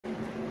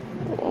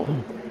Well,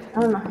 I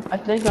don't know. I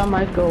think I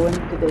might go in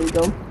today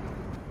though.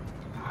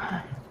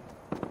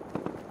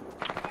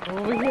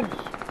 Over here.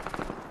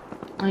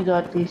 I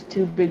got these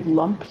two big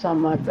lumps on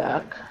my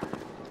back.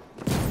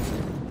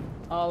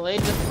 Oh, they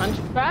just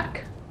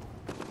hunchback?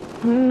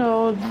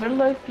 No, they're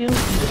like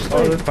just Oh,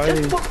 like they're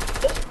fighting. just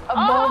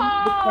above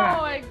Oh, the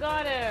crack. I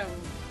got him.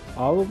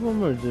 All of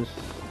them or just?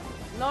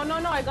 No,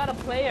 I got a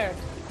player.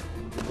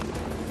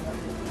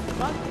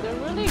 Fuck, they're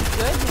really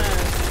good,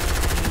 man.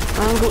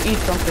 I'm gonna go eat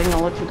something.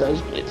 I'll let you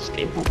guys play this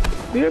game.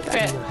 Be right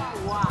back.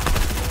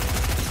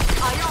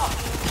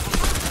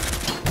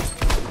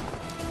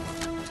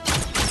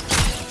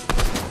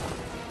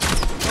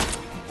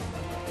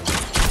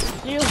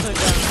 Shields are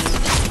done.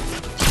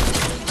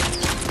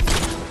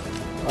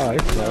 Oh, I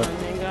Oh suck.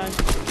 my god.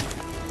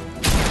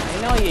 I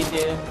know you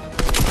do.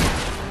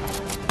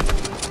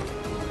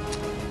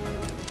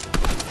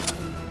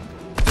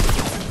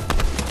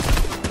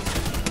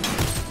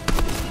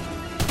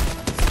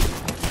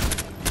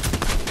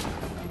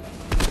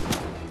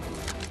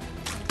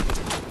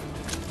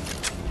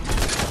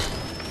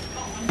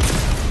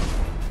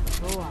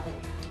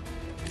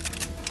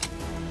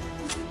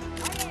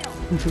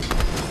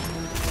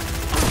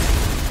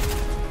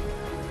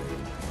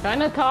 Trying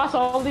to toss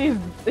all these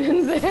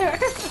in there. I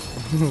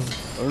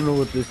don't know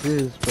what this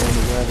is, but I'm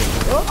glad it.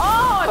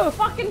 Oh, it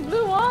fucking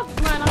blew up,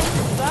 man. I'm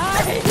gonna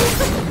die.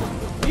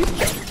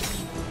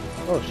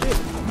 Oh shit.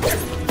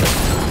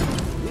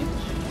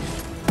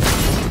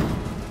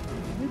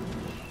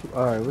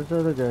 Alright, where's the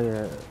other guy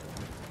at?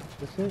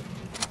 That's it?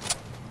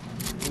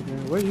 Okay,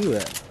 where you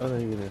at? Oh, there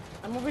you there.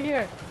 I'm over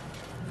here.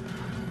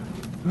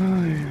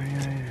 Oh,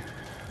 yeah.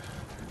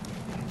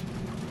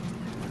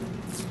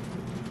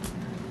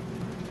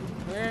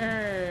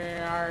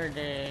 Where are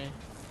they?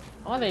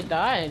 Oh, they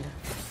died.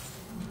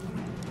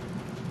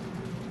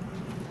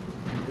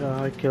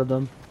 Yeah, I killed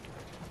them.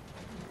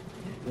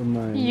 With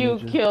my You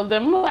ninja. killed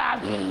them.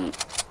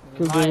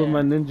 Killed them with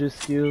my ninja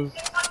skills.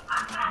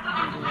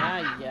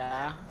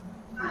 Yeah.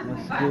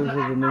 My skills of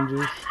the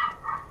ninjas.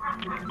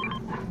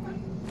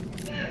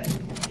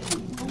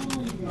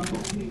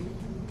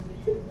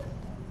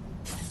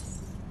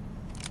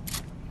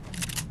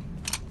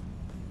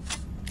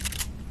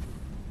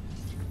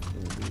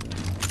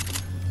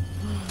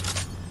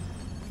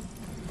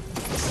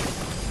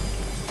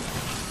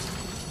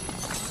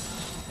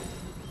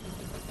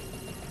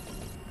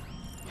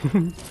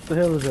 What the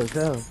hell is that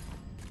sound?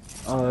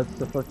 Oh, that's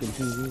the fucking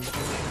TV.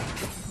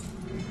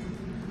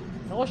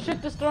 Oh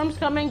shit, the storm's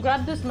coming.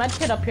 Grab this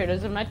medkit up here.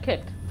 There's a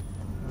medkit.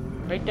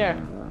 Right there.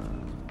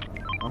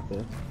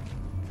 Okay.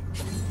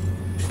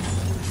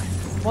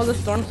 Oh, the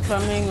storm's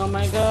coming. Oh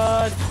my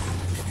god.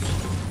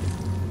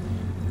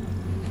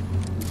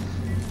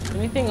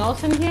 Anything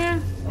else in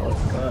here? Oh,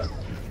 God.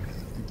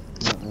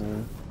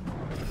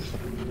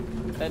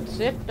 That's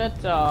it,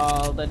 that's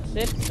all. That's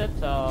it,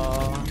 that's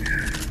all.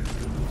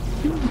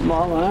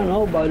 Mom, I don't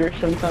know about her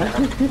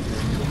sometimes.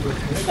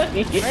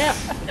 Yeah.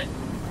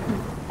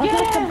 That's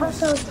not the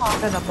person I was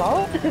talking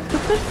about.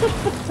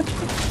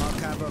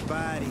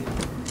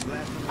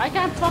 I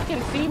can't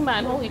fucking see,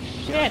 man. Holy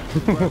shit.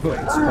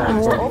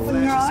 Well,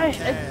 open your eyes.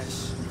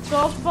 It's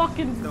so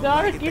fucking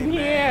dark in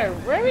here.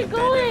 Where are we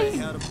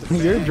going?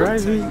 You're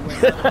driving.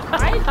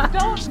 I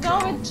don't know.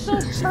 It's so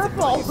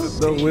purple.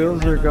 The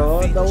wheels are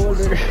gone. No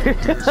wonder.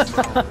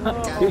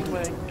 Oh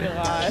my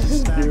god.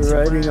 You're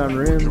riding on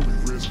rims.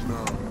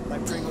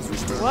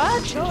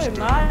 What? No, I'm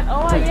not.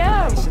 Oh, I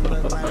am.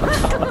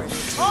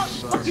 Oh,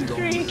 fucking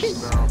tree.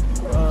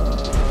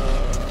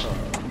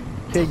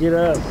 Can't get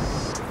up.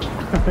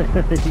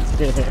 You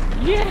can't.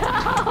 Yeah.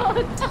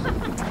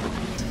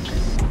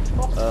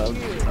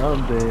 I'm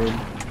dead.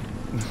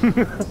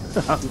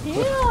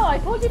 Heal. I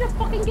told you to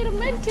fucking get a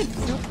medkit,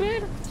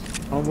 stupid.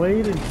 I'm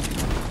waiting.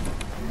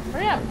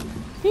 Hurry up.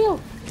 Heal.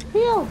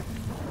 Heal.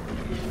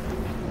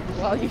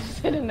 While you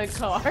sit in the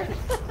car.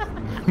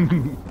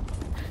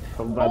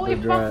 I'm about Holy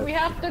to fuck, drive. we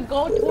have to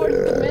go towards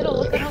the middle.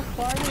 Look at how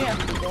far we have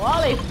to go.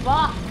 Holy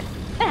fuck.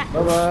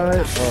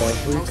 Bye-bye. Oh,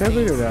 we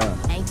covered it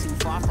out. Ain't too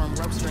far from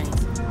rope strings.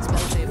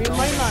 Explosive We gold.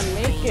 might not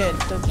make it.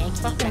 The Can't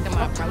keep fucking track of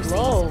my fuck's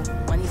low.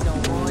 proceeds. Money's no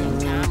more in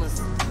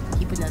commas.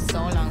 Keeping us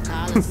all on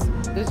collars.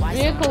 This Why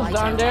some vehicle's white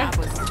down and there.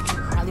 robbers?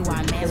 Probably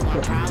why man's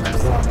want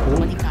problems.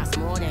 Money costs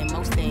more than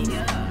most things.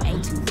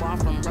 Ain't too far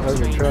from rope How's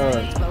your strings. truck?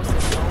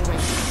 Explosive gold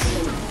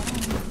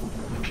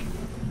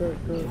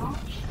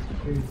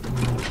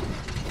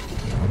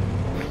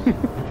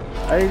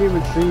I didn't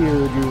even see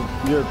you.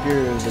 You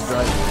appeared as a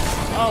driver.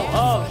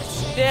 Oh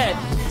shit.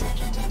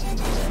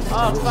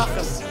 Oh fuck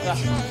him.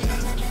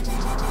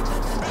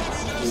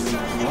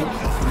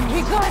 We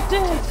got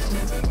this.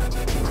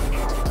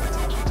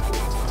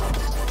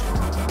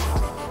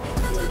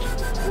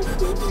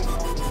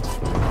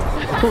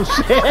 Oh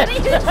shit!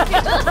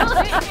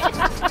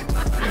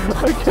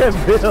 I can't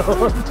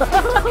build.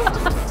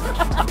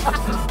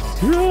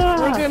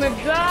 We're gonna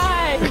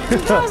die.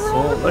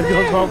 Oh, I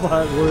got all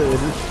my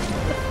wood.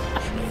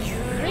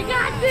 We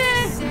got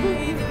this.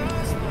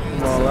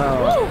 I'm all out.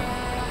 Woo.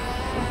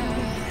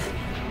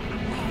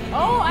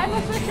 Oh, I'm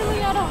a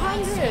literally at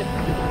 100.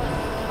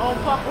 Oh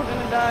fuck, we're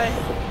gonna die.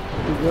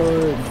 Keep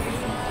going.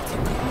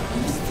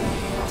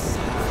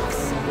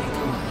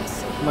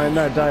 Might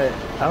not die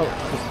out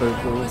the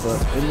circle, but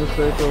in the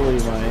circle we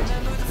might.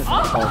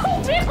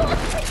 Oh,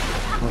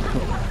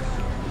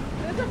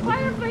 there's a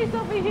fireplace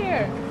over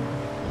here.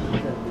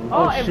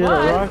 Oh, it shit,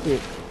 was. a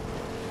rocket.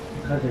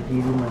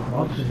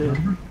 Oh shit.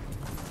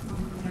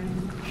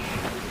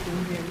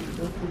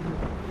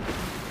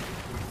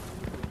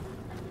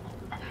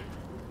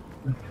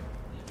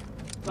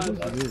 What is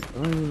this? I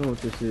don't even know what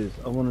this is.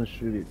 I want to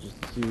shoot it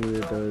just to see what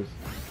it does.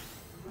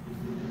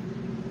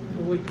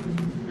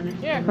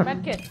 Here,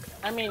 medkit.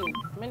 I mean,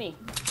 mini.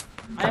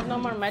 I have no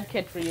more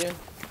medkit for you.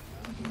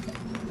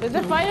 There's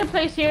a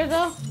fireplace here,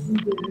 though.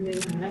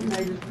 I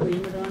might just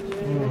blame it on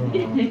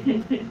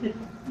you.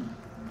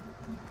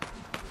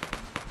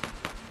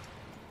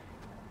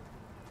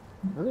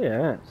 Where they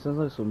at? Sounds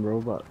like some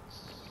robots.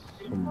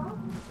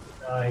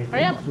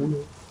 Hurry up.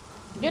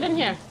 Get in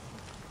here.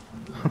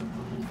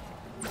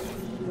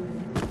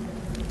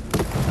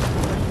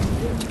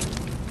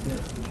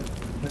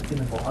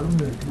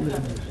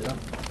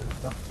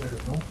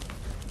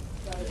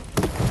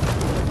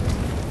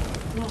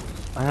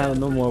 I have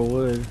no more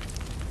wood.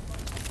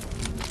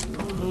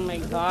 Oh my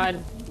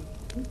god.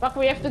 Fuck,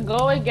 we have to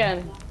go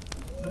again.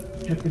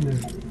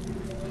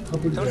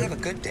 Don't have a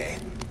good day.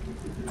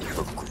 Have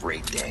a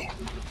great day.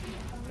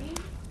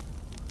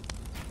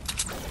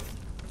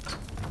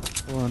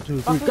 1, 2,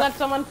 3, Fuck, we go! got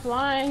someone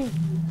flying.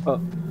 Oh.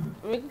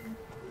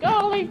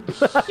 Holy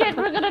shit,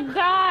 we're gonna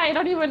die. I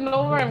don't even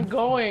know where I'm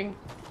going.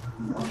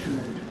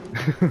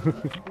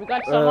 We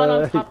got someone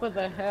on top of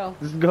the hill.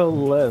 Let's go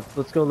left.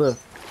 Let's go left.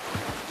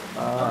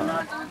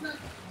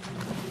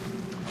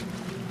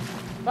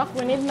 Fuck,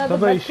 we need another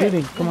Somebody's medkit.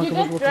 shooting. Come on, Did come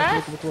you on, get come on,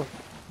 dressed? come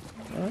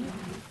on.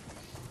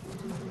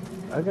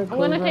 I got I'm clothes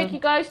gonna on. take you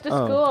guys to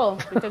school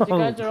because you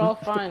guys are all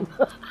fine.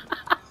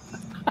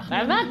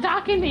 I'm not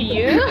talking to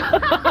you.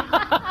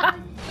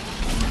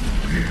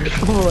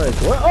 I'm like,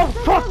 what? Oh,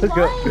 fuck! A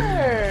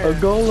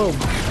golem!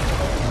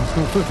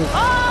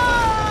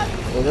 Ah!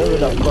 Whatever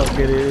the fuck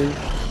it is.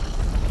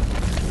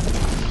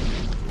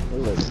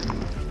 Look.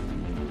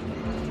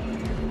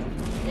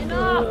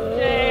 Enough,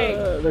 Jake.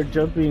 They're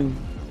jumping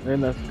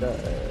in the sky.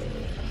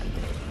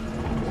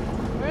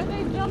 Where are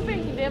they jumping?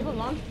 Do they have a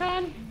launch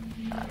pad?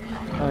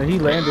 He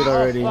landed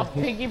already. Oh,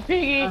 piggy.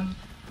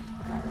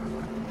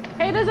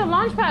 Hey, there's a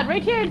launch pad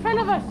right here in front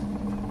of us.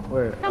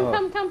 Where?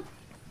 Come.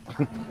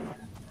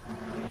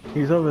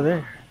 He's over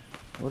there.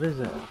 What is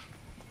that?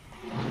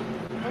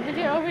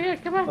 Over here,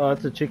 come on. Oh,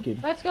 it's a chicken.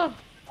 Let's go.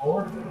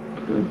 I'll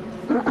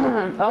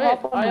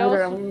hop on over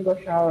there. I'm gonna go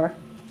shower.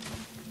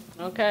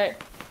 Okay.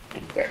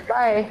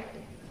 Bye.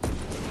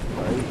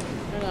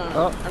 Hang on.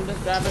 Oh. I'm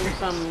just grabbing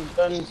some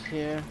guns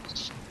here.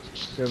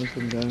 Grabbing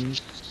some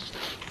guns.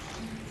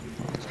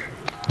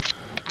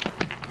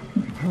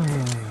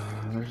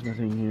 There's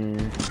nothing here.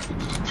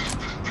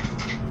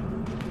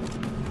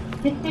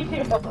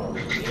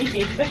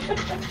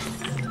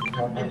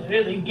 It's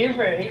really give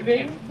her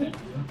anything.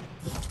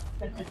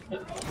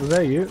 Was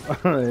that you?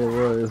 It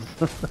was.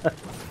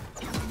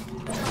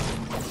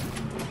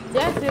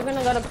 Yes, you're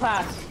gonna go to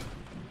class.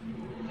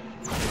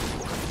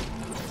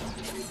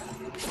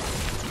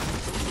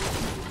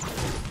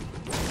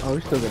 Oh,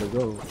 we still gotta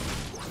go.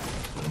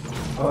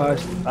 Oh,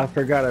 I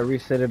forgot I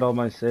resetted all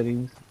my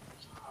settings.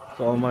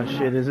 So all my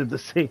shit isn't the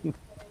same.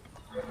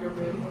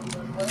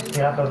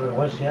 Yeah, but it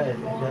was, yeah, you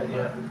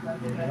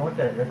know what,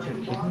 that's your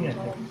kidney, I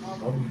think.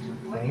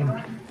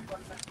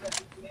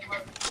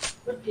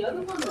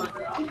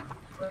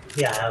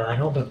 Yeah, I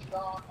know, but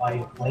I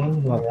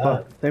blamed Oh,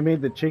 fuck. They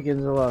made the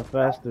chickens a lot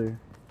faster.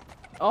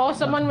 Oh,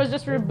 someone was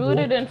just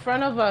rebooted in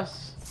front of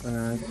us.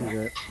 I see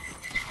that.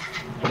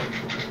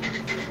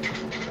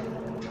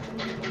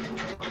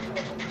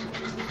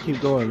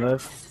 Keep going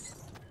left.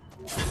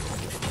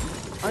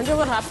 I wonder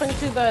what happened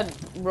to the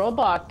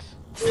robot.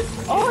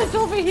 Oh, it's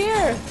over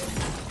here.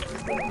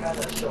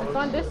 It's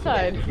on this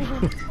side.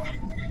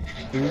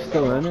 Are you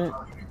still in it?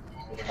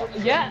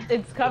 Yeah,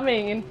 it's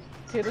coming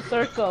into the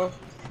circle.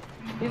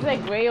 He's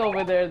like way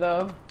over there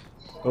though.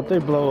 Don't they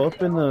blow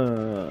up in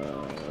the...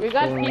 We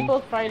got people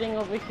fighting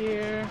over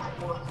here.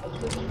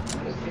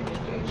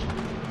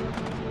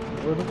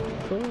 Where the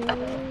fuck?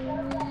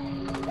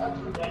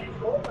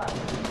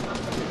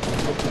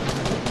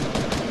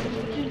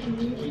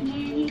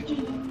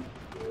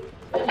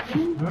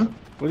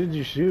 What did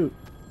you shoot?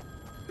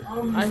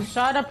 I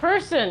shot a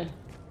person.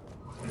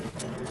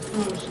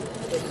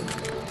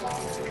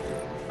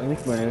 I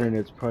think my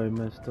internet's probably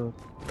messed up.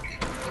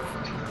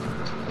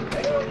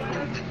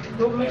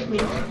 Don't miss me.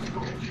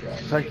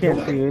 So I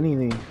can't see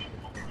anything.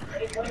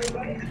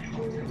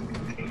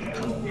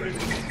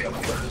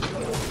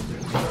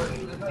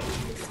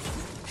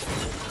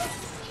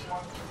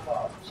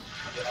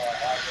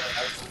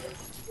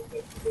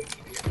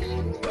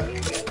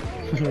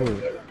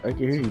 I can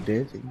hear you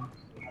dancing.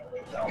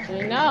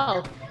 I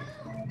know.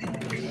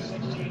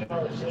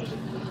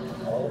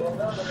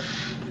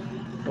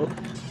 Oh.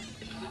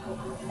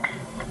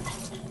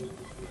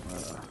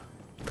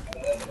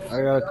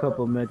 I got a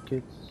couple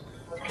medkits.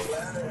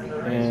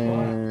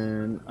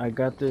 And I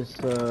got this,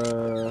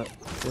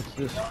 what's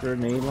this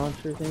grenade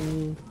launcher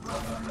thingy?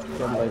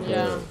 Got like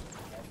Yeah.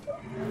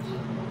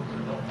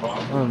 I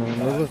don't know,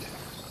 there was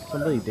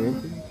somebody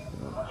dancing?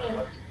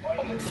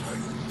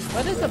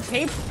 What is a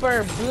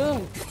paper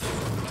boom?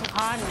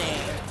 Honey.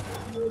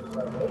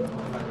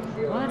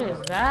 What is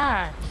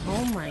that?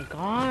 Oh my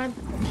god.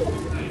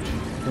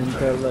 Isn't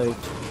that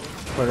like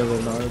part of the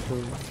Naruto?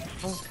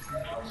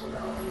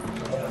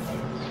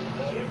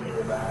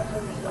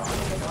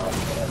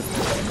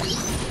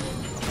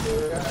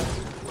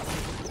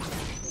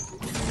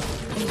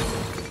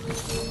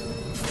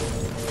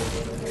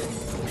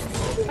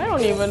 I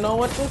don't even know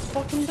what this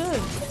fucking does.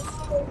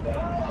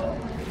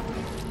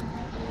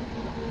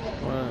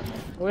 What?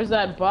 Where's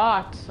that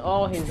bot?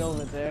 Oh, he's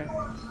over there.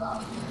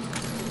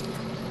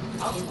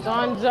 He's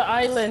on the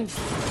island.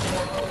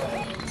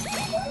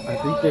 I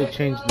think they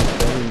changed the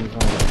settings on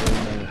the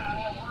game,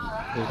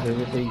 because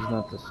everything's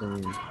not the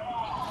same.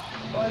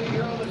 I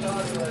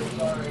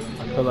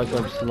feel like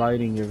I'm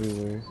sliding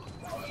everywhere.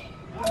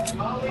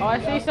 Oh, I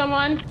see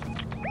someone.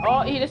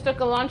 Oh, he just took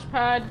a launch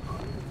pad.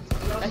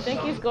 I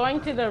think he's going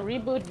to the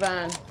reboot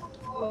van.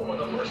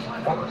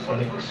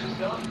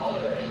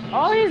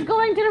 Oh, he's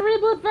going to the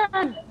reboot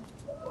van.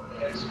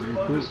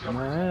 Reboot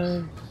my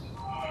ass.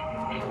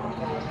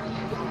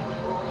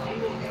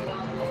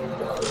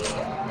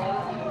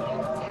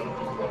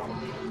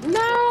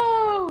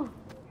 No!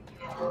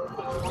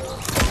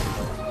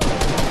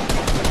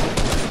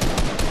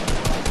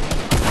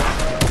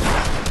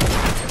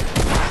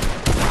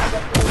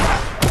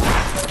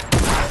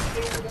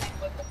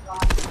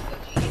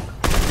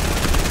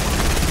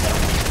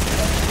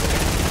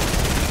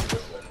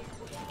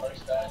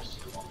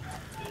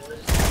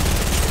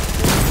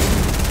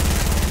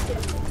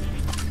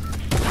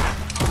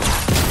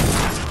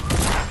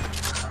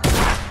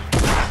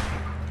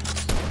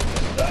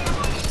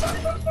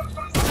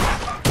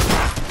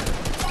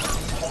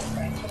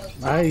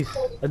 Nice.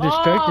 I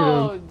distracted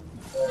him.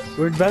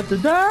 We're about to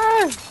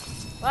die.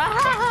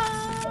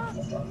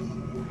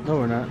 No,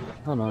 we're not.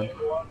 Hold on.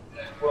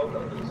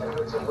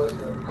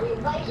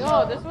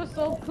 Yo, this was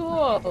so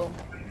cool.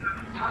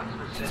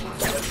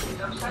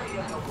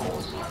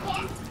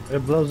 It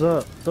blows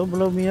up. Don't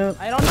blow me up.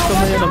 I don't know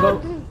Somebody on the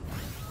what boat.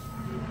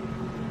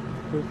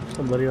 There's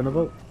somebody on the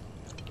boat.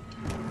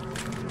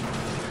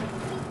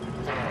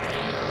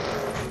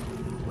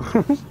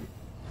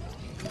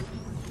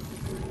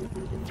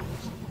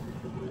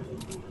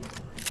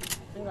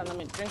 Hang on, let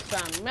me drink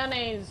some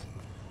mayonnaise.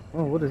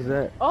 Oh, what is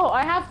that? Oh,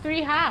 I have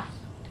 3 halves.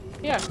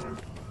 Here,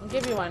 I'll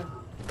give you one.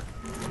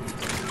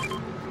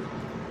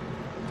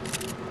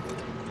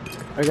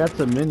 I got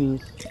some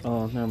minis.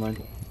 Oh, never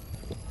mind.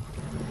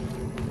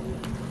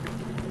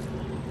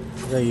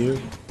 Is that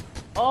you?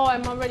 Oh,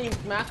 I'm already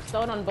maxed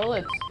out on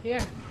bullets.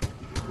 Here.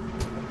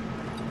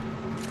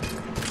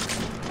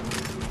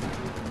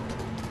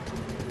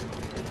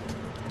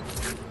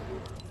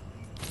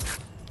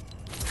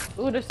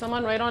 Ooh, there's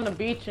someone right on the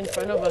beach in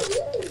front of us.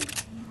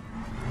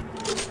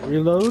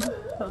 Reload?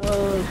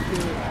 Oh,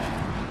 shit.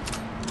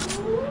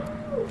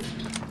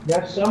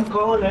 Yes, I'm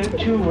calling in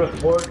to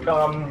report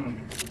power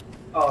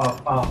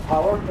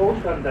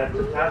post that's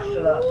attached to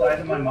the side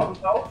of my mom's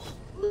house.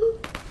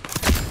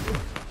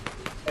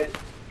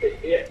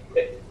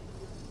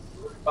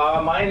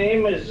 My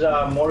name is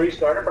Maurice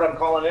Gardner, but I'm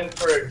calling in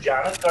for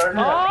Janet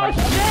Gardner. Oh,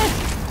 shit!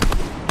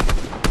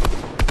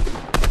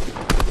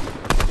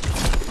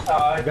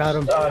 I got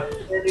him.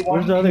 31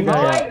 Where's the other guy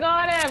Oh, at? I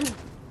got him!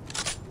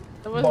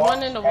 There was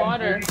one in the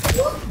water.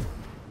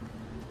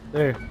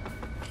 There.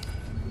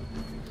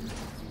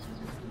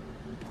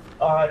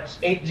 It's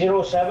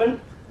 807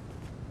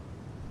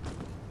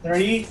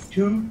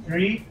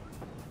 323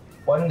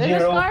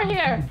 There's a scar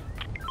here.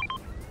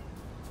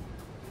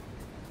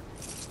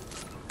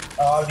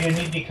 Do you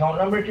need the account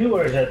number too,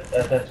 or is it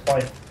that's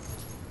fine?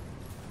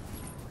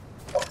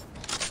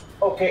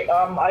 Okay.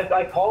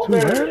 I called To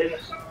there where? in the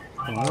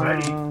summertime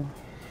already.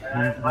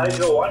 And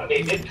Hydro One,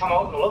 they did come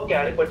out and look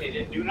at it, but they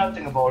didn't do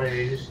nothing about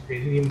it. They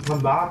didn't even come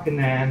back, and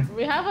then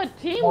We have a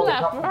team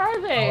left. Where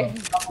are they? a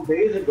couple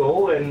days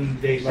ago, and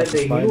they said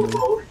they knew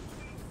about it.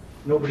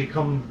 Nobody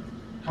come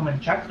and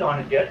checked on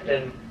it yet,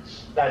 and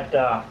that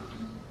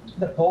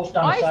the post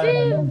on the I side see.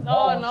 of my mom's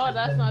Oh house no, has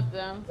that's been, not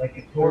them. like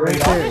it tore Right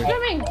right Oh, there. they're off,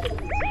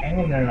 swimming.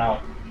 hanging there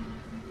now.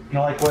 You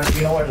know, like where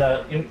where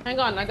the Hang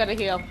on, I gotta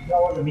heal. you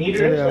know where the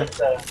meter is, Yeah. like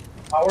the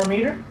power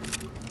meter.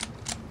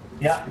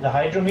 Yeah, the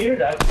hydrometer.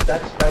 That's the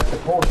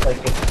post.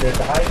 Like there's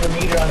the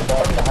hydrometer on the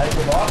bottom, the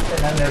hydro box, and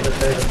then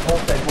there's a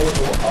post that goes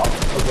up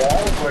the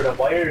wall where the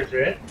wires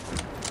are in.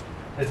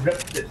 It's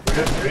ripped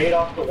right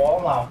off the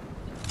wall now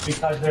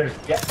because there's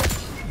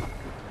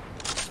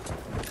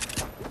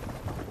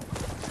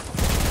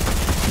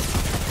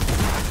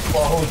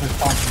Well, whose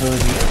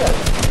responsibility is that?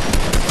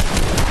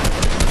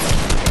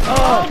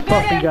 Oh, get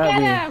fuck, he him, got get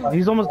me. him.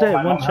 He's almost dead.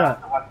 My One mom shot.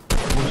 What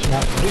does she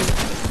have to do?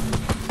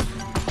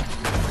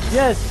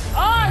 Yes!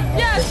 Oh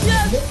yes,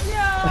 yes,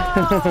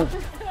 yeah.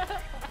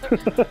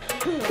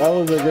 That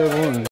was a good one.